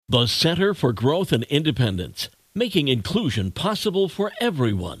The Center for Growth and Independence, making inclusion possible for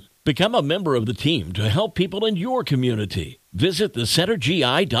everyone. Become a member of the team to help people in your community. Visit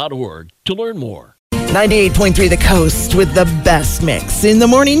thecentergi.org to learn more. 98.3 The Coast with the best mix. In the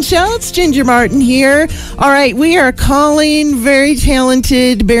morning show, it's Ginger Martin here. All right, we are calling very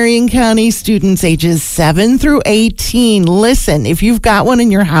talented Berrien County students ages 7 through 18. Listen, if you've got one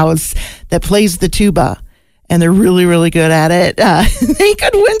in your house that plays the tuba, and they're really, really good at it, they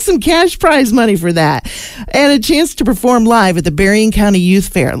could win some cash prize money for that. And a chance to perform live at the Berrien County Youth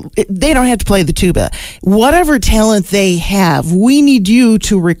Fair. They don't have to play the tuba. Whatever talent they have, we need you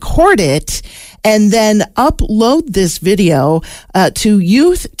to record it and then upload this video to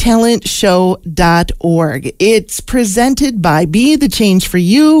youthtalentshow.org. It's presented by Be the Change for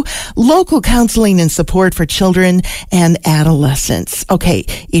You, local counseling and support for children and adolescents. Okay,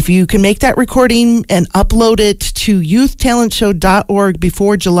 if you can make that recording and upload it to youthtalentshow.org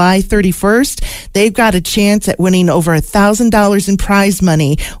before July 31st, they've got a chance at winning over $1,000 in prize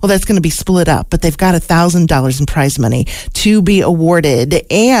money. Well, that's going to be split up, but they've got $1,000 in prize money to be awarded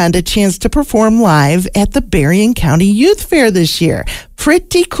and a chance to perform live at the Berrien County Youth Fair this year.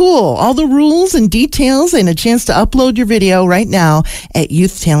 Pretty cool. All the rules and details and a chance to upload your video right now at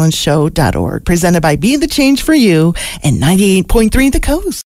youthtalentshow.org. Presented by Be the Change for You and 98.3 The Coast.